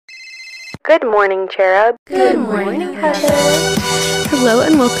Good morning, Cherub. Good morning, Heather. Hello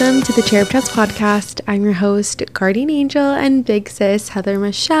and welcome to the Cherub Chats podcast. I'm your host, Guardian Angel and Big Sis, Heather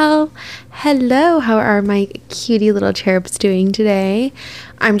Michelle. Hello, how are my cutie little cherubs doing today?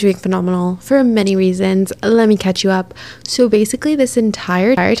 I'm doing phenomenal for many reasons. Let me catch you up. So basically this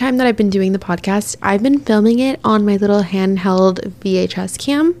entire time that I've been doing the podcast, I've been filming it on my little handheld VHS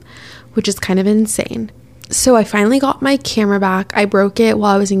cam, which is kind of insane. So I finally got my camera back. I broke it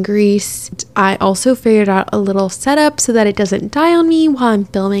while I was in Greece. I also figured out a little setup so that it doesn't die on me while I'm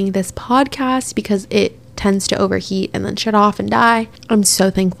filming this podcast because it tends to overheat and then shut off and die. I'm so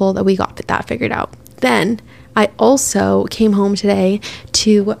thankful that we got that figured out. Then I also came home today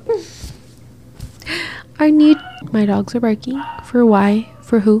to my dogs are barking. For why?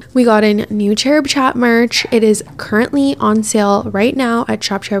 For who? We got in new Cherub Chat merch. It is currently on sale right now at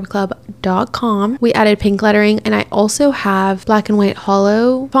shopcherubclub.com. We added pink lettering and I also have black and white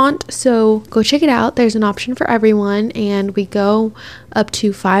hollow font. So go check it out. There's an option for everyone and we go up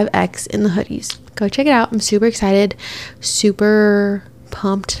to 5X in the hoodies. Go check it out. I'm super excited. Super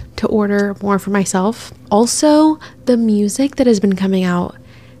pumped to order more for myself. Also, the music that has been coming out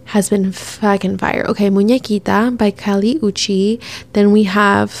has been fucking fire. Okay, Muñequita by Kali Uchis. Then we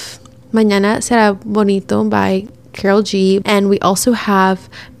have Mañana Será Bonito by Karol G. And we also have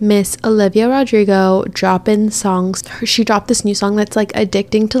Miss Olivia Rodrigo dropping songs. She dropped this new song that's like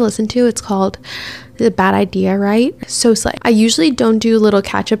addicting to listen to. It's called The Bad Idea, right? So slay. I usually don't do little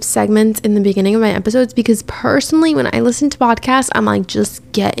catch-up segments in the beginning of my episodes because personally when I listen to podcasts, I'm like, just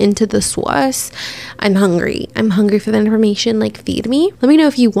get into the sauce. I'm hungry for the information. Like, feed me. Let me know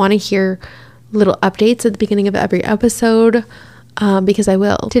if you want to hear little updates at the beginning of every episode. Because I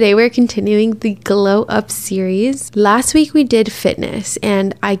will. Today we're continuing the Glow Up series. Last week we did fitness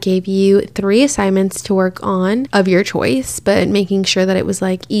and I gave you 3 assignments to work on of your choice, but making sure that it was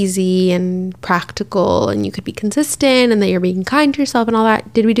like easy and practical and you could be consistent and that you're being kind to yourself and all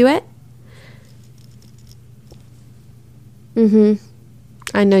that. Did we do it?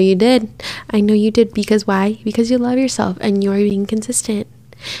 I know you did. I know you did because why? Because you love yourself and you're being consistent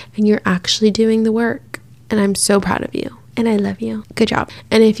and you're actually doing the work. And I'm so proud of you. And I love you. Good job.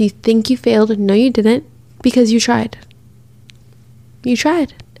 And if you think you failed, no, you didn't, because you tried. You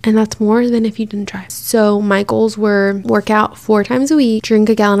tried. And that's more than if you didn't try. So my goals were work out 4 times a week, drink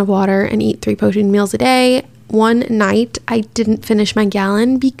a gallon of water, and eat 3 protein meals a day. One night, I didn't finish my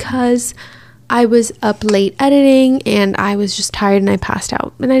gallon because I was up late editing and I was just tired and I passed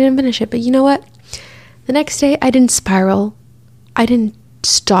out and I didn't finish it. But you know what? The next day, I didn't spiral. I didn't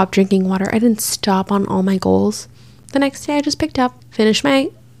stop drinking water. I didn't stop on all my goals. The next day I just picked up, finished my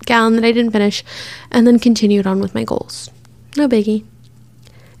gallon that I didn't finish, and then continued on with my goals. No biggie.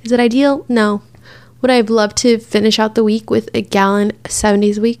 Is it ideal? No. Would I have loved to finish out the week with a gallon 7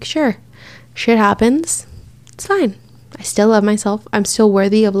 days a week? Sure. Shit happens. It's fine. I still love myself. I'm still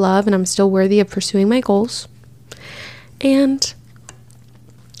worthy of love and I'm still worthy of pursuing my goals. And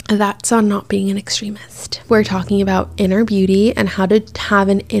that's on not being an extremist. We're talking about inner beauty and how to have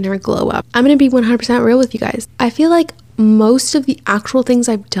an inner glow up. I'm going to be 100% real with you guys. I feel like most of the actual things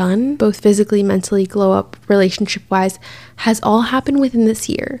I've done, both physically, mentally, glow up, relationship wise, has all happened within this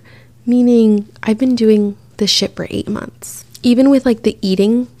year. Meaning I've been doing this shit for 8 months. Even with like the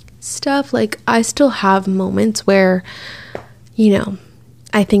eating stuff, like I still have moments where, you know,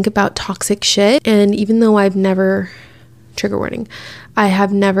 I think about toxic shit. And even though I've never, trigger warning, I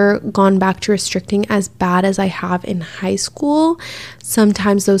have never gone back to restricting as bad as I have in high school.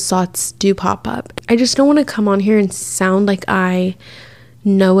 Sometimes those thoughts do pop up. I just don't want to come on here and sound like I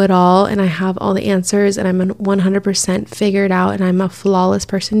know it all and I have all the answers and I'm 100% figured out and I'm a flawless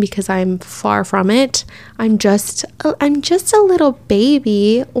person, because I'm far from it. I'm just a little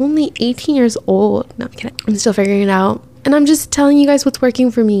baby, only 18 years old. No, I'm kidding. I'm still figuring it out. And I'm just telling you guys what's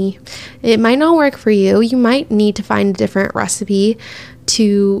working for me. It might not work for you. You might need to find a different recipe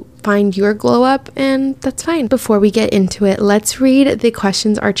to find your glow up, and that's fine. Before we get into it, let's read the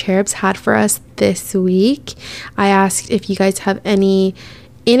questions our cherubs had for us this week. I asked if you guys have any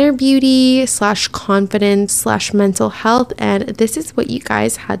inner beauty / confidence / mental health, and this is what you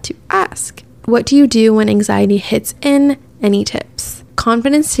guys had to ask. What do you do when anxiety hits in? Any tips?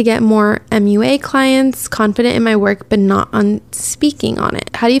 Confidence to get more MUA clients, confident in my work but not on speaking on it.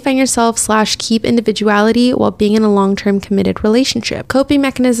 How do you find yourself / keep individuality while being in a long-term committed relationship? Coping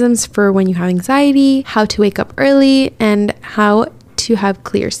mechanisms for when you have anxiety, how to wake up early, and how to have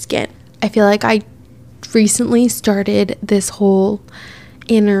clear skin. I feel like I recently started this whole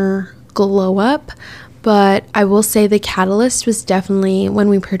inner glow up But I will say the catalyst was definitely when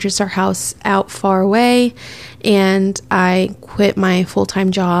we purchased our house out far away and I quit my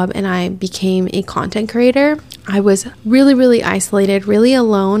full-time job and I became a content creator. I was really, really isolated, really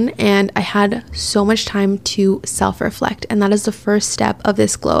alone, and I had so much time to self-reflect. And that is the first step of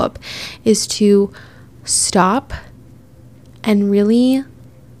this glow up, is to stop and really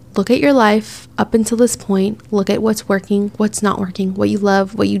look at your life up until this point. Look at what's working, what's not working, what you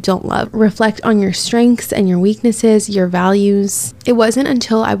love, what you don't love. Reflect on your strengths and your weaknesses, your values. It wasn't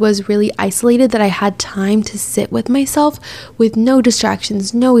until I was really isolated that I had time to sit with myself with no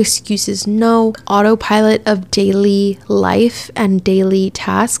distractions, no excuses, no autopilot of daily life and daily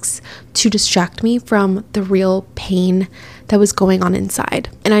tasks to distract me from the real pain that was going on inside.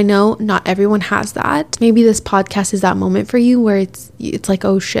 And I know not everyone has that. Maybe this podcast is that moment for you where it's like,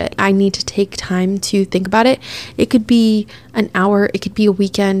 oh shit, I need to take time to think about it. It could be an hour, it could be a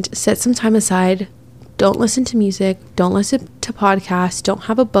weekend. Set some time aside. Don't listen to music, don't listen to podcasts, don't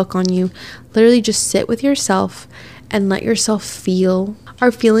have a book on you. Literally just sit with yourself and let yourself feel.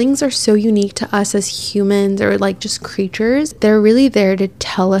 Our feelings are so unique to us as humans, or like just creatures. They're really there to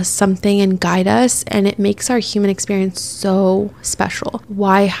tell us something and guide us, and it makes our human experience so special.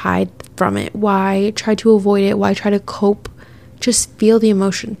 Why hide from it? Why try to avoid it? Why try to cope? Just feel the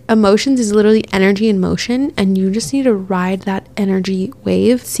emotion. Emotions is literally energy in motion, and you just need to ride that energy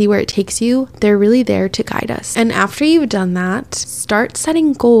wave, see where it takes you. They're really there to guide us. And after you've done that, start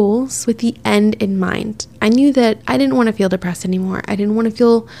setting goals with the end in mind. I knew that I didn't want to feel depressed anymore. I didn't want to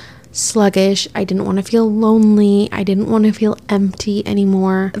feel sluggish. I didn't want to feel lonely. I didn't want to feel empty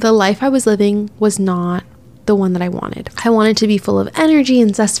anymore. The life I was living was not the one that I wanted. I wanted to be full of energy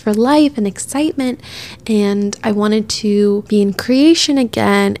and zest for life and excitement, and I wanted to be in creation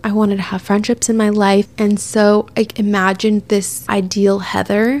again. I wanted to have friendships in my life, and so I imagined this ideal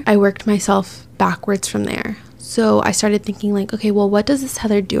Heather. I worked myself backwards from there. So I started thinking like, okay, well, what does this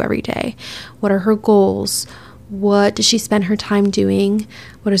Heather do every day? What are her goals? What does she spend her time doing?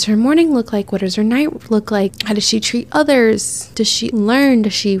 What does her morning look like? What does her night look like? How does she treat others? Does she learn?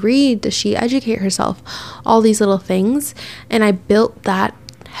 Does she read? Does she educate herself? All these little things. And I built that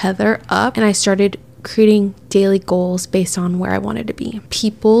Heather up, and I started creating daily goals based on where I wanted to be.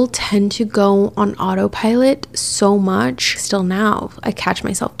 People tend to go on autopilot so much. Still now, I catch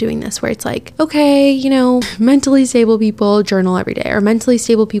myself doing this where it's like, okay, mentally stable people journal every day, or mentally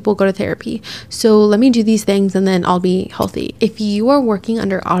stable people go to therapy. So let me do these things and then I'll be healthy. If you are working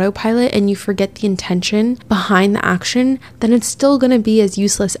under autopilot and you forget the intention behind the action, then it's still going to be as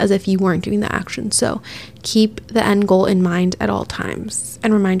useless as if you weren't doing the action. So keep the end goal in mind at all times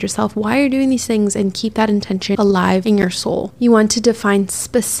and remind yourself why you're doing these things, and keep that intention alive in your soul. You want to define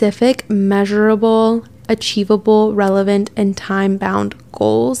specific, measurable, achievable, relevant, and time-bound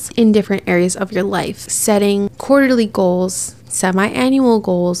goals in different areas of your life. Setting quarterly goals, semi-annual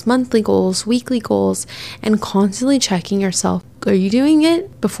goals, monthly goals, weekly goals, and constantly checking yourself. Are you doing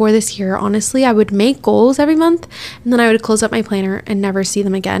it? Before this year, honestly, I would make goals every month and then I would close up my planner and never see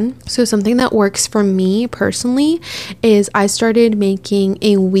them again. So something that works for me personally is I started making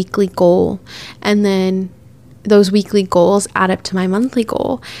a weekly goal, and then those weekly goals add up to my monthly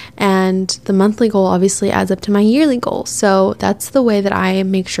goal, and the monthly goal obviously adds up to my yearly goal. So that's the way that I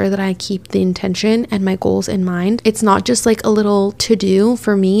make sure that I keep the intention and my goals in mind. It's not just like a little to-do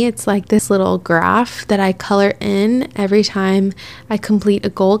for me. It's like this little graph that I color in every time I complete a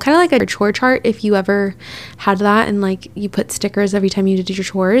goal, kind of like a chore chart if you ever had that, and like you put stickers every time you did your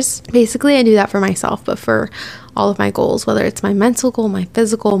chores. Basically, I do that for myself, but for all of my goals, whether it's my mental goal, my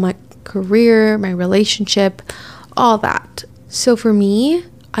physical, my career, my relationship, all that. So for me,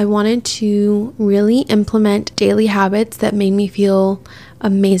 I wanted to really implement daily habits that made me feel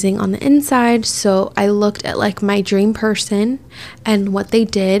amazing on the inside. So I looked at like my dream person and what they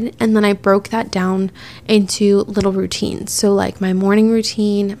did, and then I broke that down into little routines. So like my morning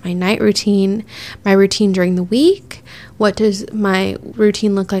routine, my night routine, my routine during the week, what does my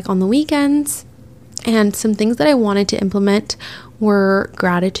routine look like on the weekends? And some things that I wanted to implement were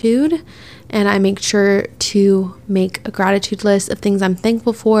gratitude. And I make sure to make a gratitude list of things I'm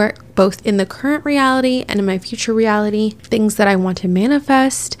thankful for, both in the current reality and in my future reality, things that I want to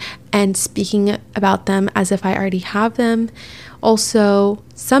manifest, and speaking about them as if I already have them. Also,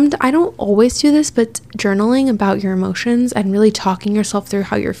 I don't always do this, but journaling about your emotions and really talking yourself through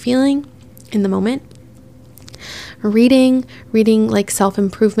how you're feeling in the moment. Reading like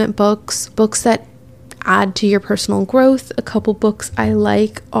self-improvement books that add to your personal growth. A couple books I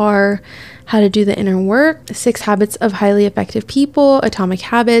like are How to Do the Inner Work, 6 Habits of Highly Effective People, Atomic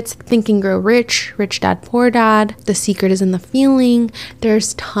Habits, Think and Grow Rich, Rich Dad Poor Dad, The Secret is in the Feeling.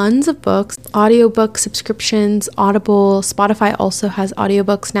 There's tons of books, audiobook subscriptions, Audible, Spotify also has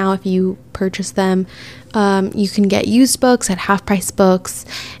audiobooks now if you purchase them. You can get used books at half price books,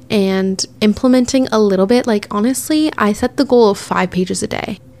 and implementing a little bit. Like, honestly, I set the goal of 5 pages a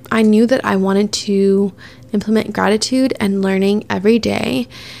day. I knew that I wanted to implement gratitude and learning every day.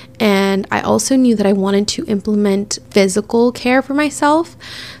 And I also knew that I wanted to implement physical care for myself.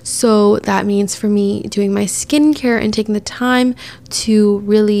 So that means for me doing my skincare and taking the time to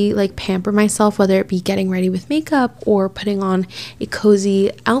really like pamper myself, whether it be getting ready with makeup or putting on a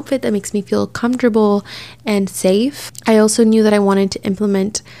cozy outfit that makes me feel comfortable and safe. I also knew that I wanted to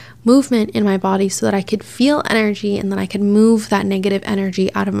implement movement in my body so that I could feel energy and then I could move that negative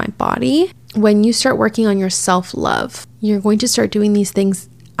energy out of my body. When you start working on your self-love, you're going to start doing these things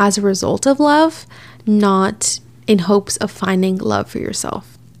as a result of love, not in hopes of finding love for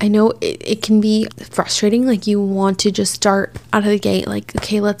yourself. I know it can be frustrating, like you want to just start out of the gate, like,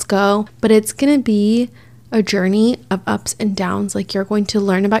 okay, let's go. But it's going to be a journey of ups and downs. Like, you're going to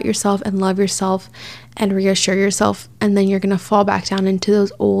learn about yourself and love yourself and reassure yourself, and then you're going to fall back down into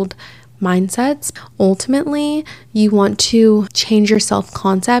those old mindsets. Ultimately, you want to change your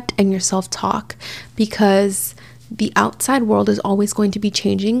self-concept and your self-talk, because the outside world is always going to be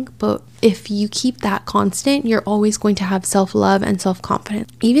changing, but if you keep that constant, you're always going to have self-love and self-confidence.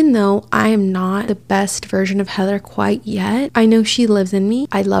 Even though I am not the best version of Heather quite yet, I know she lives in me.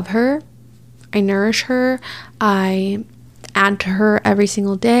 I love her. I nourish her. I add to her every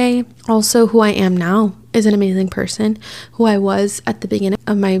single day. Also, who I am now is an amazing person. Who I was at the beginning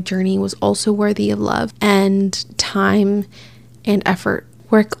of my journey was also worthy of love and time and effort.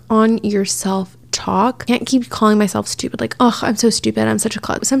 Work on your self-talk. Can't keep calling myself stupid, like, oh, I'm so stupid, I'm such a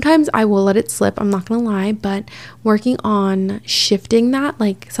clown. Sometimes I will let it slip, I'm not gonna lie, but working on shifting that,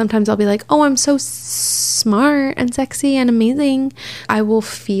 like sometimes I'll be like, oh, I'm so smart and sexy and amazing. I will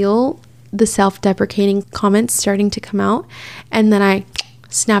feel the self-deprecating comments starting to come out, and then I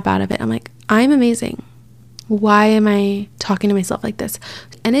snap out of it. I'm like, I'm amazing. Why am I talking to myself like this?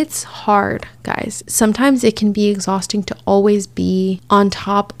 And it's hard, guys. Sometimes it can be exhausting to always be on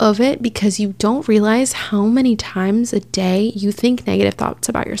top of it, because you don't realize how many times a day you think negative thoughts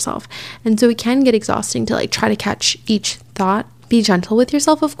about yourself. And so it can get exhausting to like try to catch each thought. Be gentle with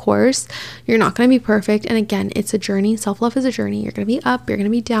yourself, of course. You're not going to be perfect. And again, it's a journey. Self-love is a journey. You're going to be up, you're going to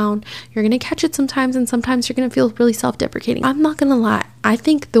be down, you're going to catch it sometimes, and sometimes you're going to feel really self-deprecating. I'm not going to lie. I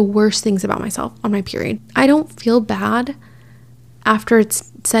think the worst things about myself on my period, I don't feel bad after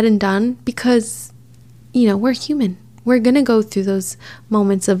it's said and done, because, you know, we're human. We're going to go through those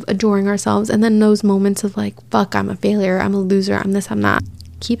moments of adoring ourselves, and then those moments of like, fuck, I'm a failure, I'm a loser, I'm this, I'm that.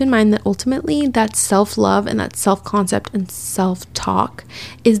 Keep in mind that ultimately that self-love and that self-concept and self-talk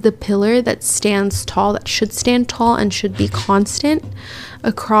is the pillar that stands tall, that should stand tall and should be constant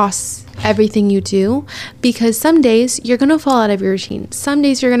across everything you do, because some days you're going to fall out of your routine. Some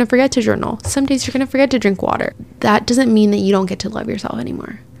days you're going to forget to journal. Some days you're going to forget to drink water. That doesn't mean that you don't get to love yourself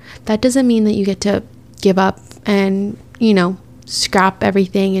anymore. That doesn't mean that you get to give up and, you know, scrap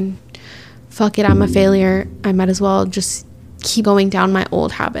everything and fuck it, I'm a failure, I might as well just keep going down my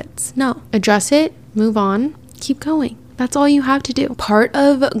old habits. No, address it, move on, keep going. That's all you have to do. Part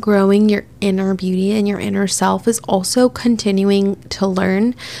of growing your inner beauty and your inner self is also continuing to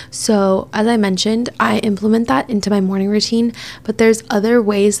learn. So as I mentioned, I implement that into my morning routine, but there's other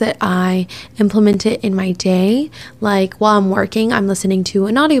ways that I implement it in my day. Like while I'm working, I'm listening to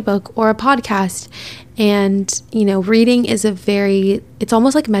an audiobook or a podcast. And, you know, reading is it's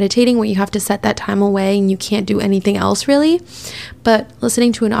almost like meditating, where you have to set that time away and you can't do anything else really. But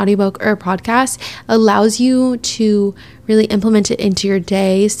listening to an audiobook or a podcast allows you to really implement it into your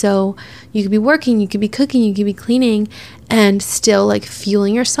day. So you could be working, you could be cooking, you could be cleaning, and still like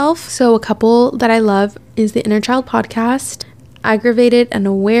fueling yourself. So a couple that I love is the Inner Child podcast, Aggravated and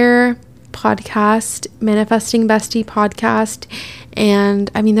Aware podcast, Manifesting Bestie podcast,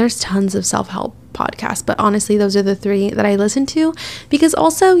 and I mean, there's tons of self-help podcasts, but honestly, those are the 3 that I listen to, because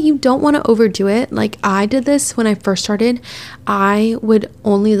also you don't want to overdo it. Like I did this when I first started. I would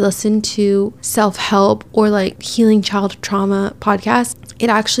only listen to self-help or like healing child trauma podcasts. It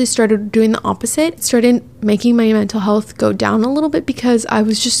actually started doing the opposite. It started making my mental health go down a little bit, because I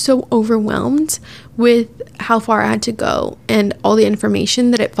was just so overwhelmed with how far I had to go and all the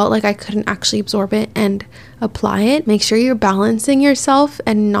information that it felt like I couldn't actually absorb it and apply it. Make sure you're balancing yourself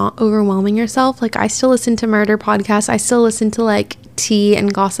and not overwhelming yourself. Like I still listen to murder podcasts. I still listen to like tea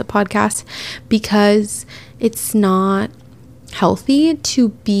and gossip podcasts, because it's not healthy to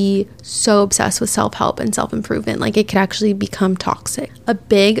be so obsessed with self-help and self-improvement. Like, it could actually become toxic. A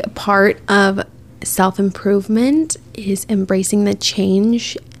big part of self-improvement is embracing the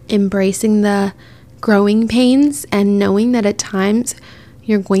change, embracing the growing pains, and knowing that at times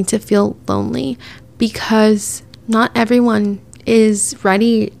you're going to feel lonely, because not everyone is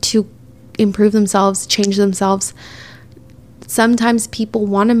ready to improve themselves, change themselves. Sometimes people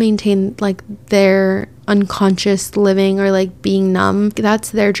want to maintain like their unconscious living or like being numb. That's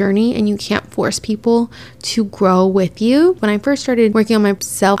their journey, and you can't force people to grow with you. When I first started working on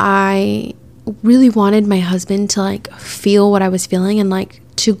myself, I really wanted my husband to like feel what I was feeling and like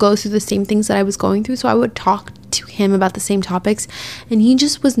to go through the same things that I was going through. So I would talk to him about the same topics, and he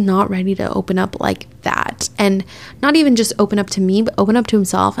just was not ready to open up like that. And not even just open up to me, but open up to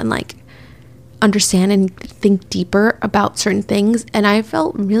himself and like understand and think deeper about certain things. And I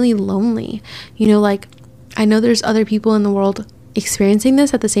felt really lonely. You know, like, I know there's other people in the world experiencing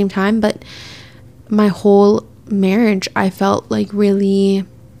this at the same time, but my whole marriage, I felt like really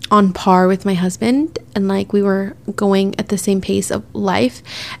on par with my husband, and like we were going at the same pace of life.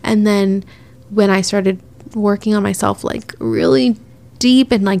 And then when I started working on myself like really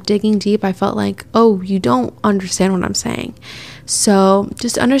deep and like digging deep, I felt like, oh, you don't understand what I'm saying. So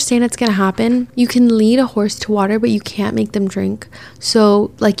just understand it's gonna happen. You can lead a horse to water, but you can't make them drink.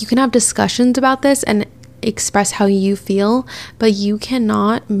 So like, you can have discussions about this and express how you feel, but you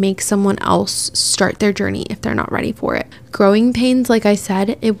cannot make someone else start their journey if they're not ready for it. Growing pains, like I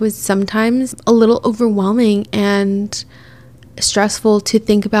said, it was sometimes a little overwhelming and stressful to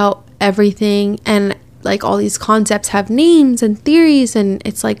think about everything, and like all these concepts have names and theories, and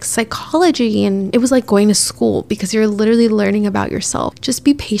it's like psychology, and it was like going to school because you're literally learning about yourself. Just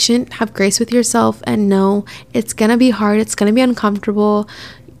be patient, have grace with yourself, and know it's gonna be hard, it's gonna be uncomfortable.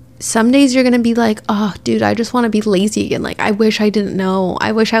 Some days you're gonna be like, oh dude, I just want to be lazy again. Like, I wish I didn't know,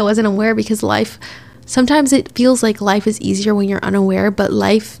 I wish I wasn't aware, because life, sometimes it feels like life is easier when you're unaware, but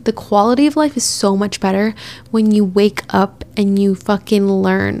life, the quality of life is so much better when you wake up and you fucking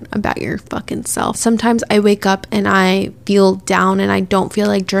learn about your fucking self. Sometimes I wake up and I feel down, and I don't feel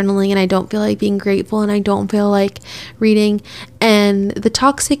like journaling, and I don't feel like being grateful, and I don't feel like reading, and the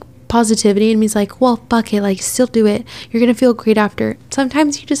toxic positivity in me is like, well, fuck it, like, still do it, you're gonna feel great after.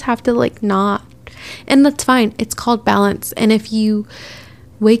 Sometimes you just have to like not, and that's fine. It's called balance. And if you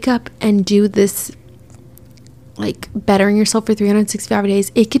wake up and do this, like bettering yourself for 365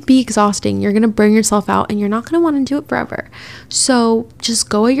 days, it could be exhausting. You're gonna burn yourself out, and you're not gonna want to do it forever. So just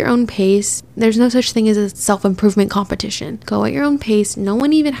go at your own pace. There's no such thing as a self-improvement competition. Go at your own pace. No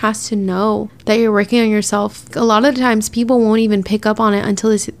one even has to know that you're working on yourself. A lot of the times people won't even pick up on it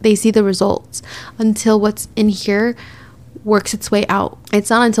until they see the results, until what's in here works its way out. It's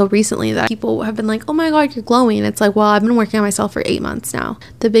not until recently that people have been like, oh my god, you're glowing. It's like, well, I've been working on myself for 8 months now.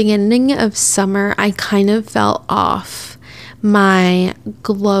 The beginning of summer, I kind of fell off my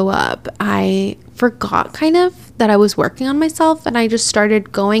glow up. I forgot kind of that I was working on myself, and I just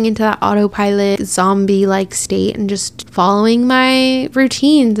started going into that autopilot zombie like state and just following my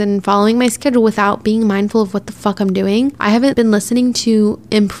routines and following my schedule without being mindful of what the fuck I'm doing. I haven't been listening to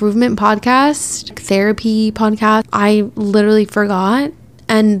improvement podcasts, therapy podcasts. I literally forgot.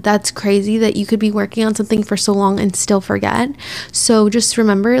 And that's crazy that you could be working on something for so long and still forget. So just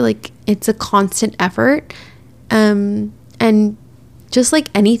remember, like, it's a constant effort. And just like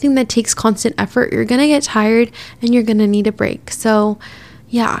anything that takes constant effort, you're gonna get tired and you're gonna need a break. So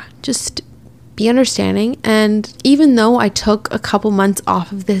yeah, just be understanding. And even though I took a couple months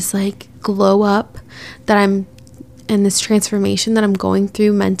off of this like glow up that I'm and this transformation that I'm going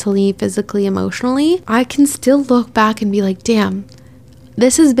through mentally, physically, emotionally, I can still look back and be like, damn,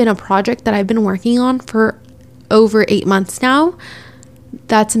 this has been a project that I've been working on for over 8 months now.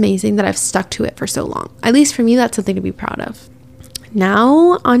 That's amazing that I've stuck to it for so long. At least for me, that's something to be proud of.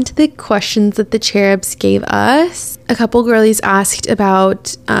 Now, on to the questions that the cherubs gave us. A couple girlies asked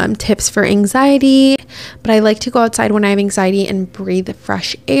about tips for anxiety, but I like to go outside when I have anxiety and breathe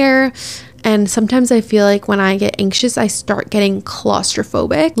fresh air. And sometimes I feel like when I get anxious, I start getting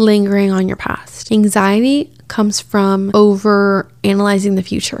claustrophobic, lingering on your past. Anxiety comes from over analyzing the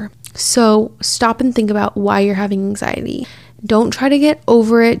future. So stop and think about why you're having anxiety. Don't try to get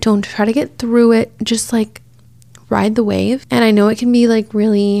over it. Don't try to get through it. Just like ride the wave. And I know it can be like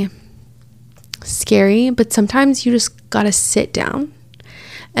really scary, but sometimes you just gotta sit down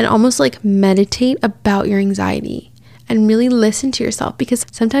and almost like meditate about your anxiety and really listen to yourself, because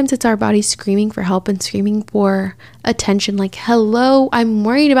sometimes it's our body screaming for help and screaming for attention, like, hello, I'm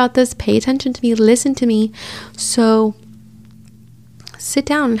worried about this, pay attention to me, listen to me. So sit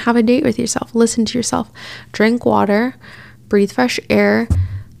down and have a date with yourself, listen to yourself, drink water, breathe fresh air,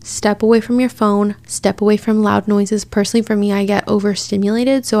 step away from your phone, step away from loud noises. Personally, for me, I get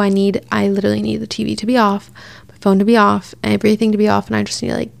overstimulated, so I literally need the TV to be off, my phone to be off, everything to be off, and I just need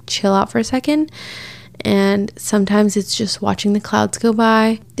to like chill out for a second. And sometimes it's just watching the clouds go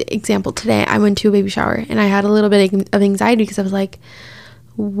by. The example today, I went to a baby shower and I had a little bit of anxiety because I was like,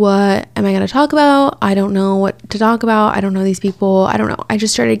 what am I going to talk about? I don't know what to talk about. I don't know these people. I don't know. I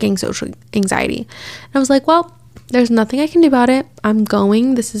just started getting social anxiety. And I was like, well, there's nothing I can do about it. I'm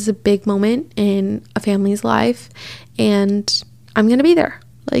going. This is a big moment in a family's life and I'm going to be there.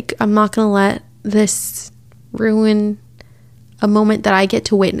 Like, I'm not going to let this ruin a moment that I get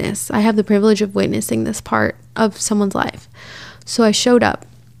to witness. I have the privilege of witnessing this part of someone's life. So I showed up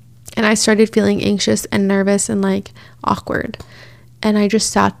and I started feeling anxious and nervous and like awkward. And I just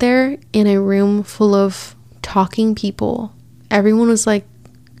sat there in a room full of talking people. Everyone was like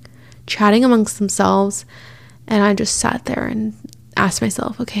chatting amongst themselves. And I just sat there and asked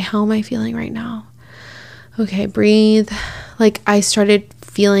myself, okay, how am I feeling right now? Okay, breathe. Like, I started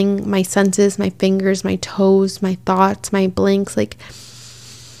feeling my senses, my fingers, my toes, my thoughts, my blinks. Like,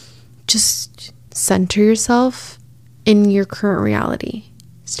 just center yourself in your current reality.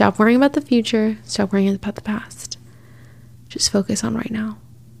 Stop worrying about the future. Stop worrying about the past. Just focus on right now.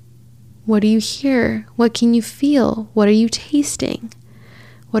 What do you hear? What can you feel? What are you tasting?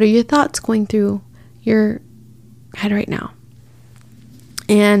 What are your thoughts going through your head right now?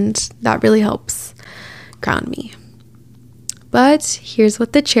 And that really helps ground me. But here's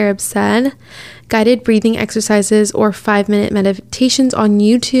what the cherub said. Guided breathing exercises or 5-minute meditations on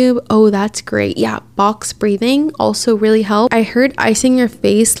YouTube. Oh, that's great. Yeah, box breathing also really helps. I heard icing your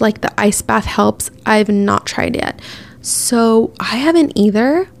face like the ice bath helps. I've not tried yet. So I haven't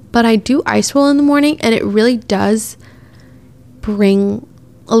either, but I do ice roll in the morning and it really does bring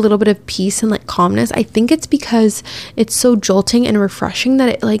a little bit of peace and like calmness. I think it's because it's so jolting and refreshing that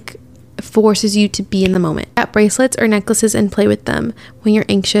it like forces you to be in the moment. Get bracelets or necklaces and play with them when you're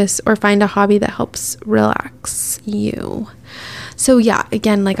anxious, or find a hobby that helps relax you. So yeah,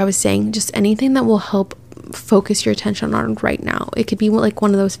 again, like I was saying, just anything that will help focus your attention on right now. It could be like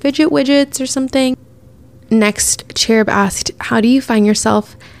one of those fidget widgets or something. Next, Cherub asked, how do you find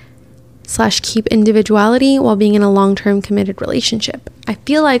yourself / keep individuality while being in a long-term committed relationship? I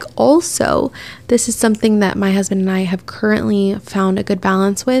feel like also this is something that my husband and I have currently found a good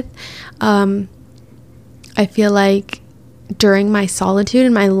balance with. I feel like during my solitude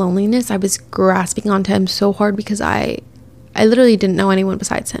and my loneliness, I was grasping onto him so hard because I literally didn't know anyone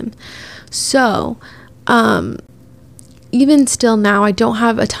besides him. So, even still now, I don't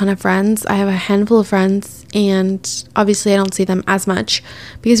have a ton of friends. I have a handful of friends, and obviously I don't see them as much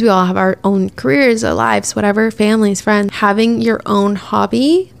because we all have our own careers, our lives, whatever, families, friends. Having your own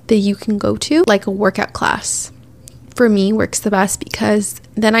hobby that you can go to, like a workout class, for me works the best because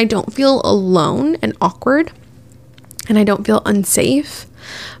then I don't feel alone and awkward and I don't feel unsafe,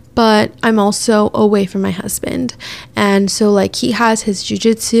 but I'm also away from my husband. And so like he has his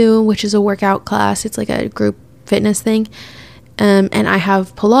jiu-jitsu, which is a workout class. It's like a group fitness thing, and I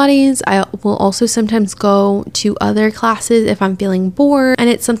have Pilates. I will also sometimes go to other classes if I'm feeling bored, and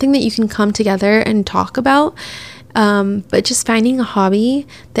it's something that you can come together and talk about, but just finding a hobby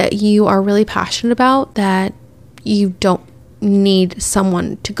that you are really passionate about, that you don't need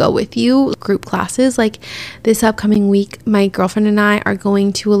someone to go with you. Group classes, like this upcoming week, my girlfriend and I are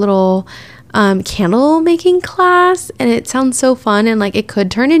going to a little candle making class, and it sounds so fun, and like it could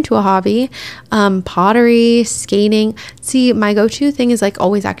turn into a hobby. Pottery, skating. See, my go-to thing is like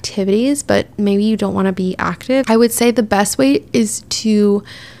always activities, but maybe you don't want to be active. I would say the best way is to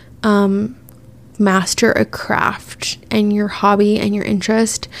master a craft and your hobby and your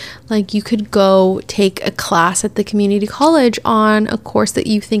interest. Like you could go take a class at the community college on a course that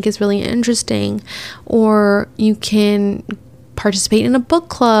you think is really interesting, or you can participate in a book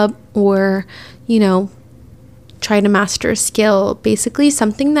club, or try to master a skill. Basically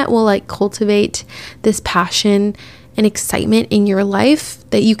something that will like cultivate this passion and excitement in your life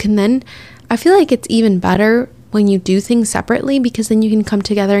that you can then, I feel like it's even better when you do things separately, because then you can come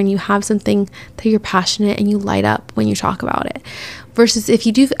together and you have something that you're passionate and you light up when you talk about it, versus if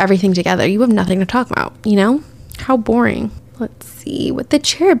you do everything together, you have nothing to talk about. How boring. Let's see what the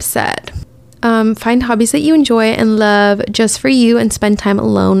cherub said. Find hobbies that you enjoy and love just for you, and spend time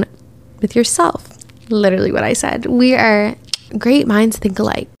alone with yourself. Literally what I said. We are great minds think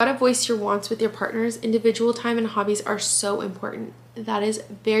alike. Gotta voice your wants with your partners. Individual time and hobbies are so important. That is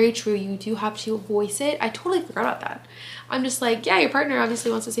very true. You do have to voice it. I totally forgot about that. I'm just like, yeah, your partner obviously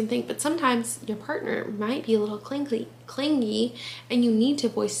wants the same thing, but sometimes your partner might be a little clingy, and you need to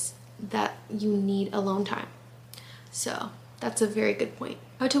voice that you need alone time. So That's a very good point.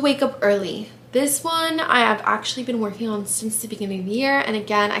 How to wake up early. This one I have actually been working on since the beginning of the year, and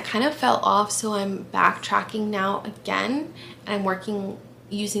again I kind of fell off, so I'm backtracking now again, and I'm working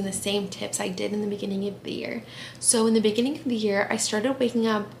using the same tips I did in the beginning of the year. So in the beginning of the year, I started waking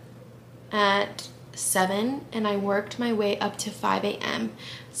up at 7 and I worked my way up to 5 a.m.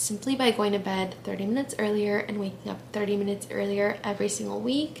 simply by going to bed 30 minutes earlier and waking up 30 minutes earlier every single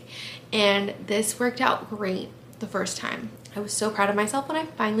week. And this worked out great the first time. I was so proud of myself when I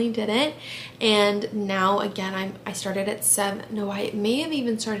finally did it. And now again, I started at 7. No, I may have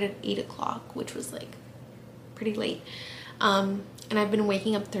even started at 8 o'clock, which was like pretty late. And I've been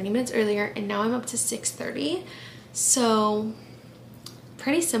waking up 30 minutes earlier, and now I'm up to 6:30. So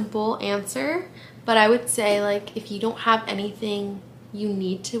pretty simple answer, but I would say, like, if you don't have anything you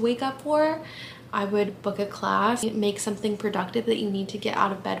need to wake up for, I would book a class, make something productive that you need to get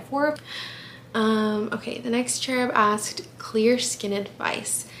out of bed for. Okay, the next cherub asked clear skin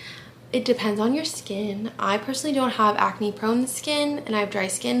advice. It depends on your skin. I personally don't have acne prone skin and I have dry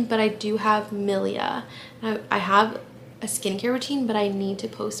skin, but I do have milia. I have a skincare routine, but I need to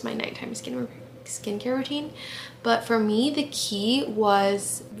post my nighttime skincare routine. But for me, the key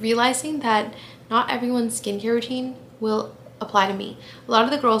was realizing that not everyone's skincare routine will apply to me. A lot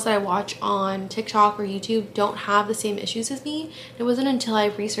of the girls that I watch on TikTok or YouTube don't have the same issues as me. It wasn't until I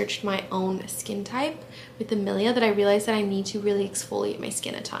researched my own skin type with the milia that I realized that I need to really exfoliate my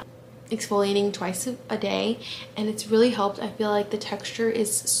skin a ton. Exfoliating twice a day, and it's really helped. I feel like the texture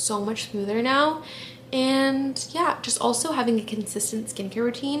is so much smoother now. And yeah, just also having a consistent skincare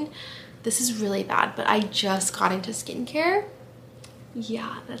routine. This is really bad, but I just got into skincare.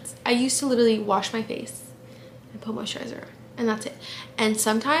 Yeah, I used to literally wash my face and put moisturizer, and that's it. And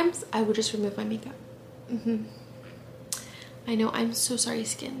sometimes I would just remove my makeup. I know, I'm so sorry,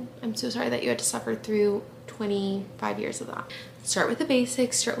 skin. I'm so sorry that you had to suffer through 25 years of that. Start with the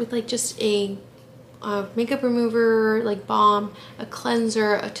basics. Start with like just a makeup remover, like balm, a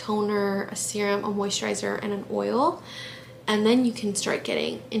cleanser, a toner, a serum, a moisturizer, and an oil. And then you can start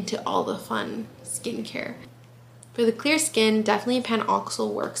getting into all the fun skincare. For the clear skin, definitely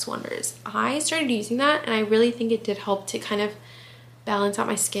PanOxyl works wonders. I started using that, and I really think it did help to kind of balance out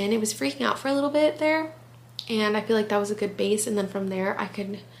my skin. It was freaking out for a little bit there, and I feel like that was a good base. And then from there, I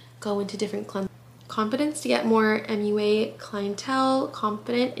could go into different cleansers. Confidence to get more MUA clientele,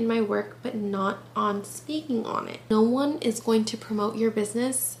 confident in my work, but not on speaking on it. No one is going to promote your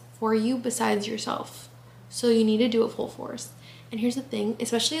business for you besides yourself. So you need to do it full force. And here's the thing,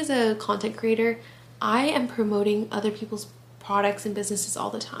 especially as a content creator, I am promoting other people's products and businesses all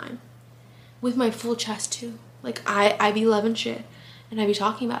the time. With my full chest too. Like I be loving shit and I be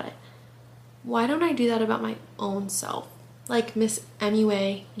talking about it. Why don't I do that about my own self? Like Miss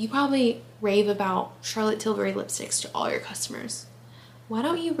MUA, you probably rave about Charlotte Tilbury lipsticks to all your customers. Why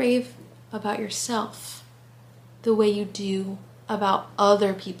don't you rave about yourself the way you do about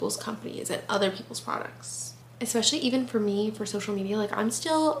other people's companies and other people's products? Especially even for me, for social media, like I'm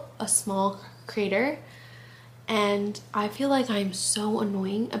still a small creator, and I feel like I'm so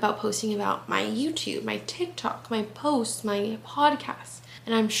annoying about posting about my YouTube, my TikTok, my posts, my podcast.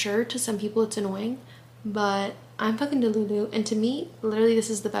 And I'm sure to some people it's annoying, but I'm fucking Delulu, and to me, literally this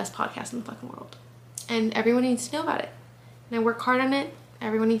is the best podcast in the fucking world. And everyone needs to know about it. And I work hard on it,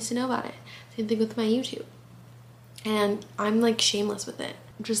 everyone needs to know about it. Same thing with my YouTube. And I'm like shameless with it.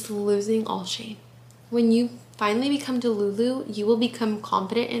 I'm just losing all shame. When you finally become Delulu, you will become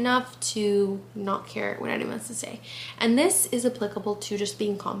confident enough to not care what anyone has to say. And this is applicable to just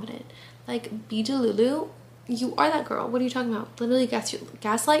being confident. Like, be Delulu. You are that girl. What are you talking about? Literally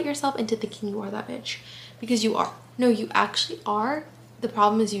gaslight yourself into thinking you are that bitch. Because you are. No, you actually are. The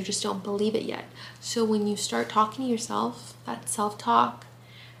problem is you just don't believe it yet. So when you start talking to yourself, that self-talk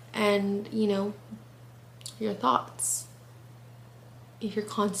and, you know, your thoughts, if you're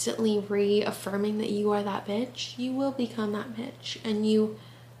constantly reaffirming that you are that bitch, you will become that bitch and you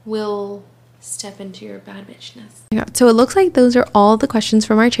will step into your bad bitchness. Yeah, so it looks like those are all the questions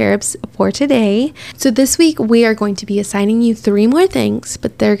from our cherubs for today. So this week we are going to be assigning you 3 more things,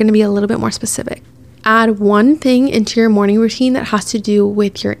 but they're going to be a little bit more specific. Add 1 thing into your morning routine that has to do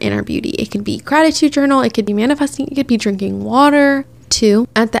with your inner beauty. It could be gratitude journal, it could be manifesting, it could be drinking water. 2,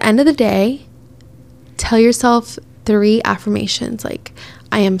 at the end of the day, tell yourself 3 affirmations like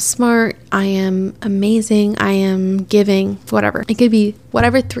I am smart, I am amazing, I am giving, whatever. It could be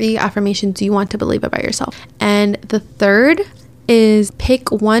whatever 3 affirmations you want to believe about yourself. And the 3rd is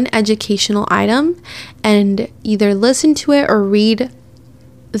pick 1 educational item and either listen to it or read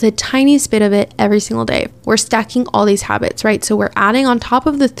the tiniest bit of it every single day. We're stacking all these habits, right? So we're adding on top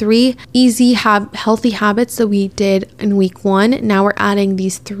of the 3 easy healthy habits that we did in week 1. Now we're adding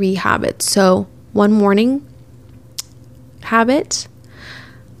these 3 habits. So 1 morning habit,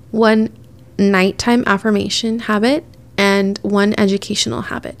 1 nighttime affirmation habit, and 1 educational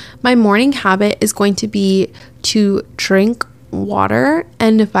habit. My morning habit is going to be to drink water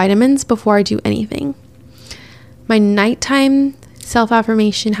and vitamins before I do anything. My nighttime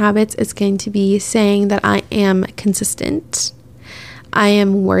self-affirmation habits is going to be saying that I am consistent, I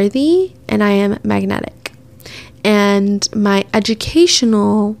am worthy, and I am magnetic. And my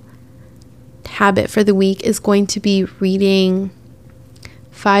educational habit for the week is going to be reading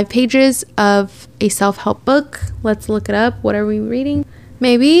 5 pages of a self-help book. Let's look it up. What are we reading?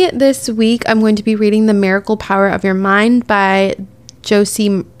 Maybe this week I'm going to be reading The Miracle Power of Your Mind by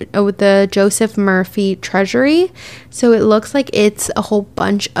the Joseph Murphy Treasury. So it looks like it's a whole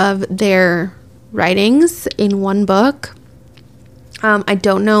bunch of their writings in one book. I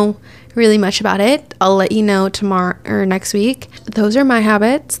don't know really much about it. I'll let you know tomorrow or next week. Those are my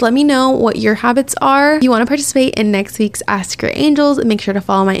habits. Let me know what your habits are. If you want to participate in next week's Ask Your Angels, make sure to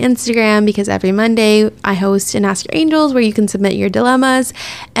follow my Instagram, because every Monday I host an Ask Your Angels where you can submit your dilemmas,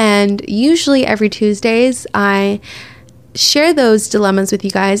 and usually every Tuesdays I share those dilemmas with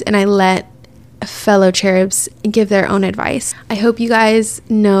you guys and I let fellow cherubs give their own advice. I hope you guys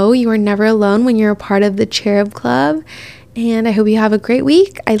know you are never alone when you're a part of the Cherub Club. And I hope you have a great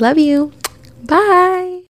week. I love you. Bye.